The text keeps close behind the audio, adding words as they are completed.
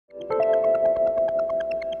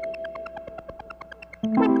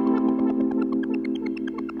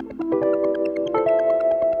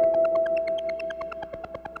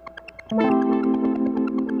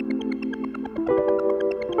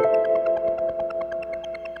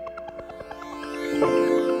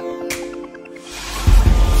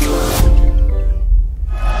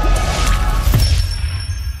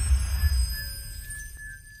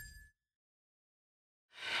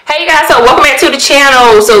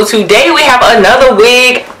channel. So today we have another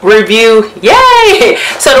wig review. Yay!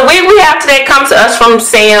 So the wig we have today comes to us from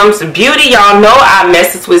Sam's Beauty. Y'all know I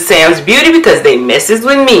messes with Sam's Beauty because they messes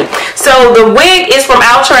with me. So the wig is from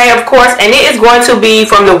Outre, of course, and it is going to be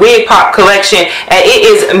from the Wigpop collection, and it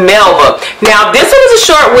is Melva. Now this one is a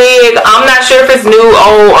short wig. I'm not sure if it's new,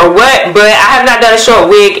 old, or what, but I have not done a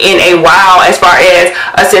short wig in a while as far as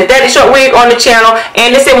a synthetic short wig on the channel,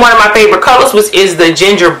 and it's in one of my favorite colors, which is the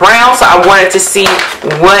ginger brown. So I wanted to see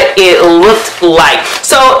what it looked like.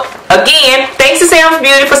 So again, thanks to Sam's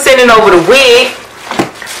Beauty for sending over the wig.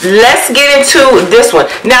 Let's get into this one.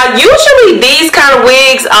 Now usually these kind of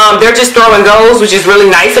wigs, they're just throw and goes, which is really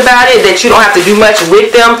nice about it, that you don't have to do much with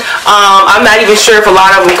them. I'm not even sure if a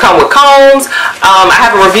lot of them come with combs. I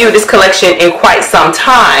haven't reviewed this collection in quite some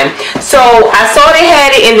time, so I saw they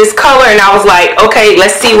had it in this color and I was like, okay,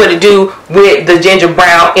 let's see what it do with the ginger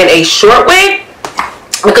brown in a short wig.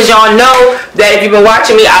 Because y'all know that if you've been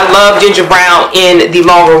watching me, I love ginger brown in the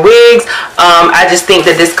longer wigs. I just think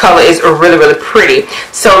that this color is really, really pretty.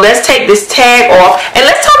 So let's take this tag off and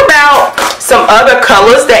let's talk about some other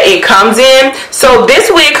colors that it comes in. So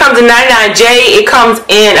this wig comes in 99J. It comes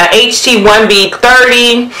in a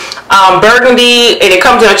HT1B30, burgundy, and it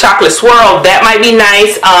comes in a chocolate swirl. That might be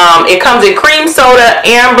nice. It comes in cream soda,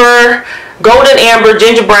 amber, golden amber,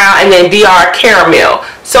 ginger brown, and then DR caramel.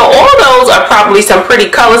 So all those are probably some pretty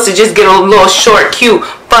colors to just get a little short, cute,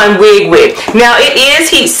 fun wig with. Now it is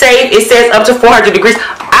heat safe. It says up to 400 degrees.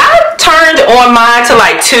 I turned on mine to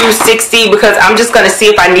like 260 because I'm just going to see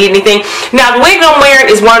if I need anything. Now the wig I'm wearing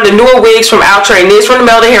is one of the newer wigs from Outre, and this is from the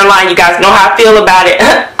Melva hairline. You guys know how I feel about it.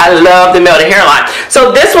 I love the Melva hairline.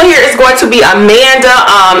 So this one here is going to be Amanda,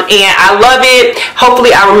 and I love it.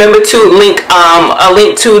 Hopefully I remember to link a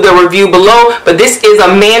link to the review below. But this is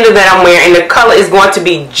Amanda that I'm wearing, and the color is going to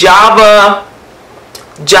be Java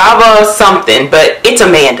something, but it's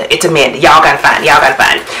Amanda. It's Amanda. Y'all gotta find it. Y'all gotta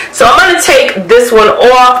find it. So I'm gonna take this one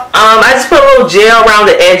off. I just put a little gel around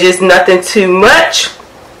the edges, nothing too much.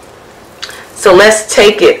 So let's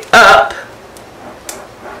take it up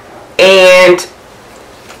and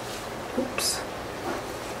oops.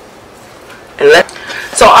 And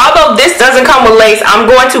so although this doesn't come with lace, I'm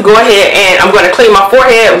going to go ahead and I'm going to clean my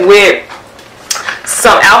forehead with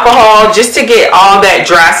some alcohol just to get all that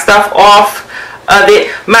dry stuff off of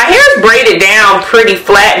it. My hair is braided down pretty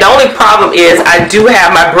flat. The only problem is I do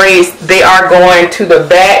have my braids. They are going to the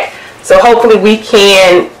back. So hopefully we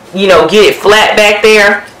can, you know, get it flat back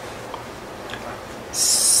there.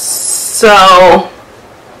 So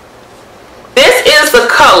this is the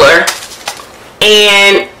color,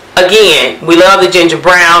 and again, we love the ginger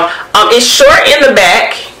brown. It's short in the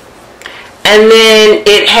back, and then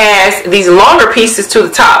it has these longer pieces to the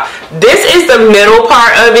top. This is the middle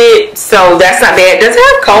part of it, so that's not bad. It does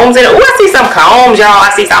have combs in it. Oh, I see some combs, y'all. I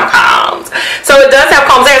see some combs. So it does have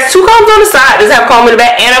combs. It has two combs on the side. It does have a comb in the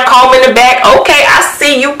back and a comb in the back. Okay, I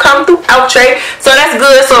see you come through Outre. So that's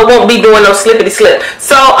good, so it won't be doing no slippity slip.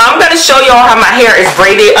 So I'm going to show y'all how my hair is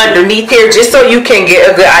braided underneath here, just so you can get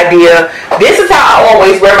a good idea. This is how I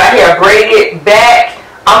always wear my hair braided back.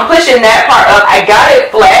 I'm pushing that part up. I got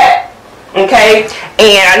it flat. Okay,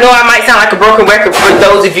 and I know I might sound like a broken record for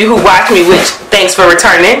those of you who watch me, which thanks for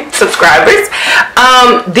returning subscribers.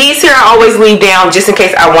 These here I always leave down just in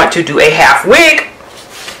case I want to do a half wig,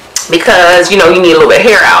 because you know you need a little bit of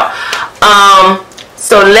hair out.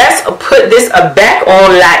 So let's put this back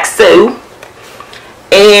on like so,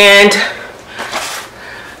 and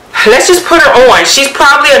let's just put her on. She's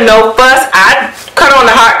probably a no fuss. I cut on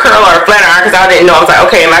the hot curl or a flat iron because I didn't know. I was like,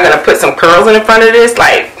 okay, am I going to put some curls in front of this?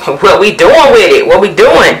 Like, what we doing with it? What we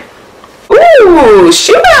doing? Ooh,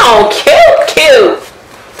 she on cute, cute.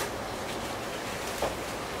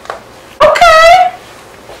 Okay.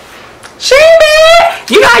 She ain't bad.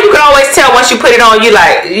 You know how you can always tell once you put it on, you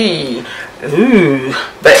like, ooh.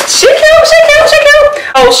 But she cute, she cute, she cute.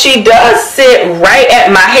 Oh, she does sit right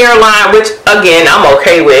at my hairline, which again, I'm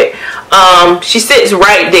okay with. She sits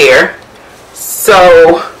right there.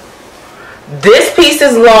 So this piece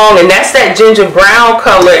is long, and that's that ginger brown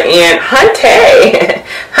color. And honey,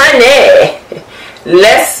 honey,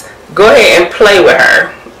 let's go ahead and play with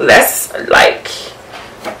her. Let's like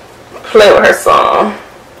play with her some.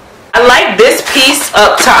 I like this piece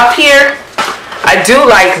up top here. I do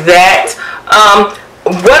like that.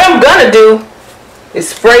 What I'm gonna do is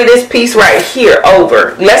spray this piece right here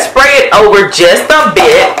over. Let's spray it over just a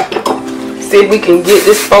bit. See if we can get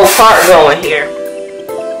this faux part going here.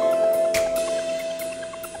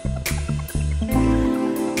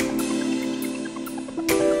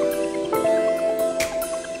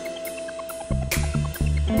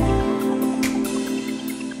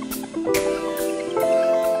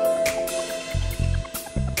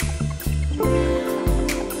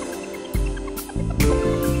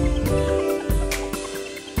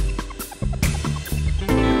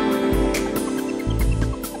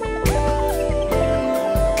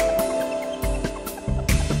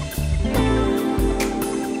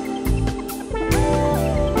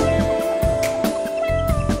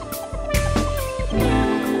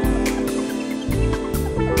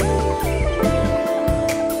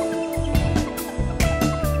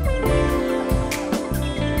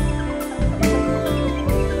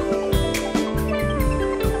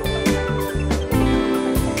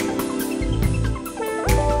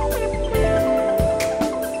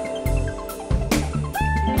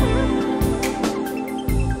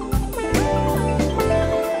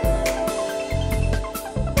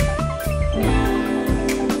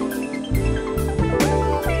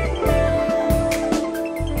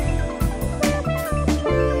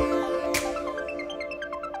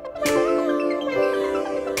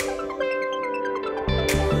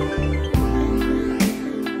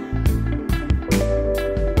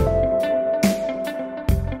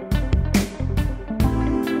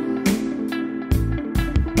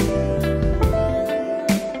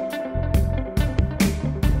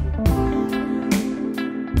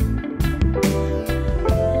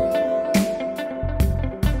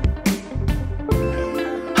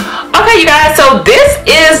 guys, so this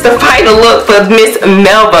is the final look for Miss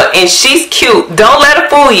Melva, and she's cute. Don't let her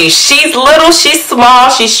fool you. She's little, she's small,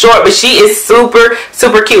 she's short, but she is super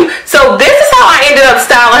cute. So this is how I ended up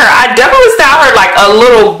styling her. I definitely styled her like a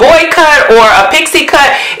little boy cut or a pixie cut.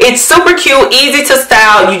 It's super cute, easy to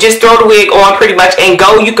style. You just throw the wig on pretty much and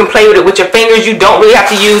go. You can play with it with your fingers. You don't really have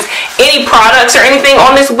to use any products or anything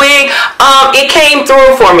on this wig. It came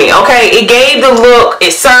through for me, okay? It gave the look,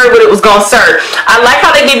 it served what it was gonna serve. I like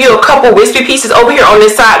how they give you a couple wispy pieces over here on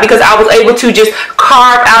this side because I was able to just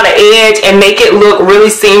carve out an edge and make it look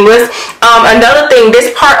really seamless. Another thing,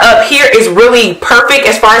 this part up here is really perfect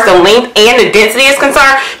as far as the length and the density is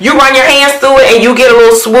concerned. You run your hands through it and you get a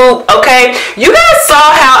little swoop, okay? You guys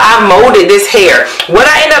saw how I molded this hair. What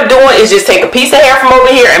I end up doing is just take a piece of hair from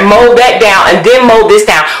over here and mold that down and then mold this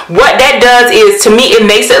down. What that does is, to me, it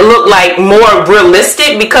makes it look like more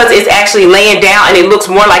realistic because it's actually laying down and it looks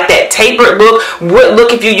more like that tapered look would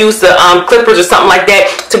look if you use the clippers or something like that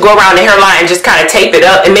to go around the hairline and just kind of tape it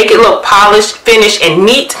up and make it look polished, finished, and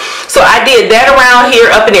neat. So I did that around here,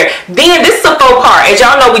 up in there. Then this is a faux part. As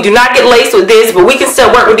y'all know, we do not get laced with this, but we can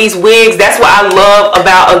still work with these wigs. That's what I love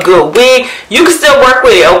about a good wig. You can still work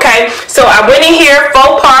with it, okay? So I went in here,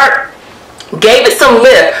 faux part, gave it some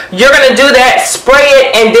lift. You're gonna do that, spray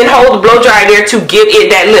it, and then hold the blow dryer there to give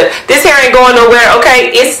it that lift. This hair ain't going nowhere,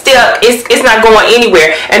 okay? It's stuck. It's not going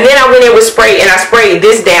anywhere. And then I went in with spray and I sprayed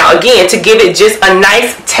this down again to give it just a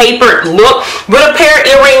nice tapered look. With a pair of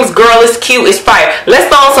earrings, girl, it's cute, it's fire.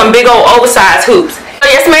 Let's throw on some big old oversized hoops.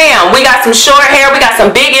 Yes ma'am, we got some short hair, we got some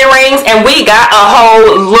big earrings, and we got a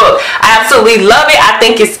whole look. I absolutely love it. I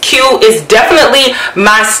think it's cute. It's definitely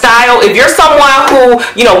my style. If you're someone who,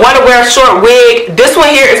 you know, want to wear a short wig, this one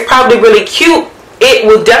here is probably really cute. It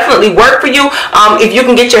will definitely work for you if you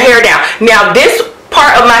can get your hair down. Now this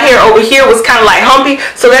part of my hair over here was kind of like humpy,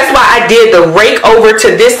 so that's why I did the rake over to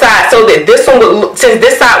this side so that this one would look, since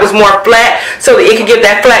this side was more flat, so that it could give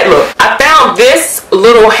that flat look. I found this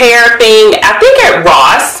little hair thing, I think at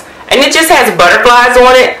Ross, and it just has butterflies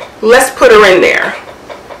on it. Let's put her in there.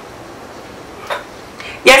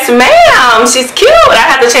 Yes ma'am, she's cute. I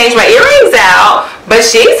have to change my earrings out, but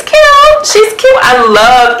she's cute. She's cute. I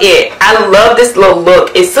love it. I love this little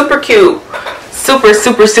look. It's super cute. Super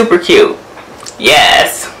cute.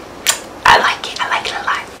 Yes, I like it. I like it a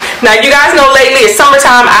lot. Now you guys know lately it's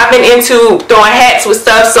summertime. I've been into throwing hats with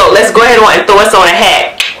stuff, so let's go ahead and throw us on a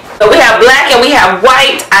hat. So we have black and we have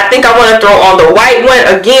white. I think I want to throw on the white one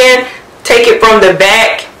again. Take it from the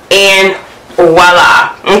back and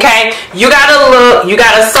voila. Okay, you got a look. You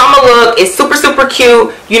got a summer look. It's super cute.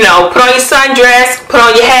 You know, put on your sundress, put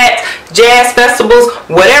on your hat, jazz festivals,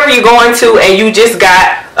 whatever you're going to, and you just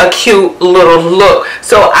got a cute little look.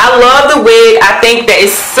 So I love the wig. I think that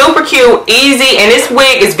it's super cute, easy, and this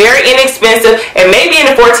wig is very inexpensive and maybe in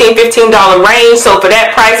the $14–15 range. So for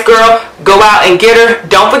that price, girl, go out and get her.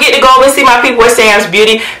 Don't forget to go over and see my people at Sam's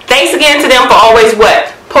Beauty. Thanks again to them for always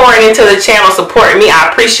pouring into the channel, supporting me. I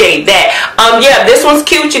appreciate that. Yeah, this one's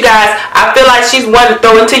cute, you guys. I feel like she's one to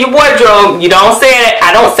throw into your wardrobe. You don't say that.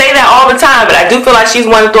 I don't say that all the time, but I do feel like she's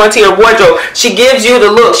one to throw into your wardrobe. She gives you the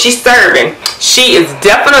look. She's serving. She is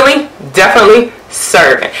definitely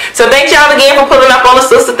serving. So thank y'all again for pulling up on the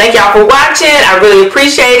sister. Thank y'all for watching. I really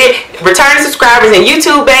appreciate it. Returning subscribers and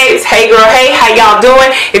YouTube babes, hey girl, hey, how y'all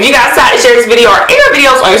doing? If you guys decide to share this video or any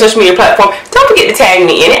videos on your social media platform, don't forget to tag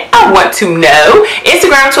me in it. I want to know.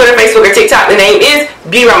 Instagram, Twitter, Facebook, or TikTok, the name is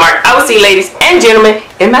Beautiebymark. I will see you ladies and gentlemen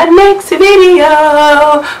in my next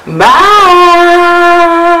video. Bye.